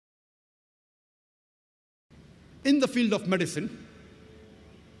in the field of medicine,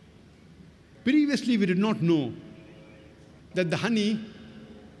 previously we did not know that the honey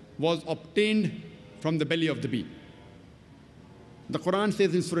was obtained from the belly of the bee. The Quran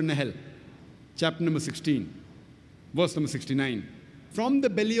says in Surah Nahl, chapter number 16, verse number 69, from the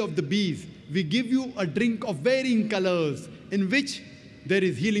belly of the bees, we give you a drink of varying colors in which there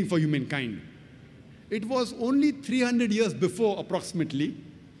is healing for humankind. It was only 300 years before, approximately,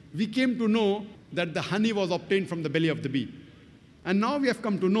 we came to know that the honey was obtained from the belly of the bee. And now we have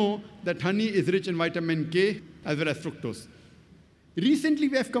come to know that honey is rich in vitamin K as well as fructose. Recently,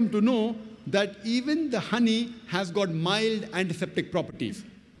 we have come to know that even the honey has got mild antiseptic properties.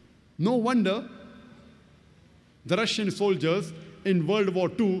 No wonder the Russian soldiers in World War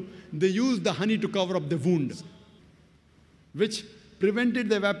II, they used the honey to cover up the wound, which prevented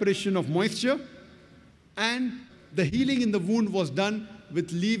the evaporation of moisture, and the healing in the wound was done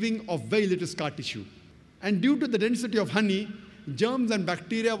with leaving of very little scar tissue. And due to the density of honey, germs and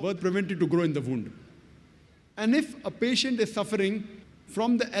bacteria were prevented to grow in the wound. And if a patient is suffering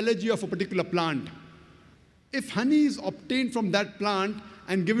from the allergy of a particular plant, if honey is obtained from that plant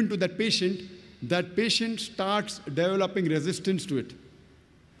and given to that patient starts developing resistance to it.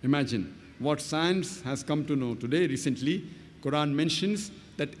 Imagine what science has come to know today. Recently, Quran mentions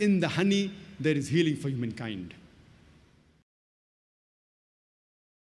that in the honey there is healing for humankind.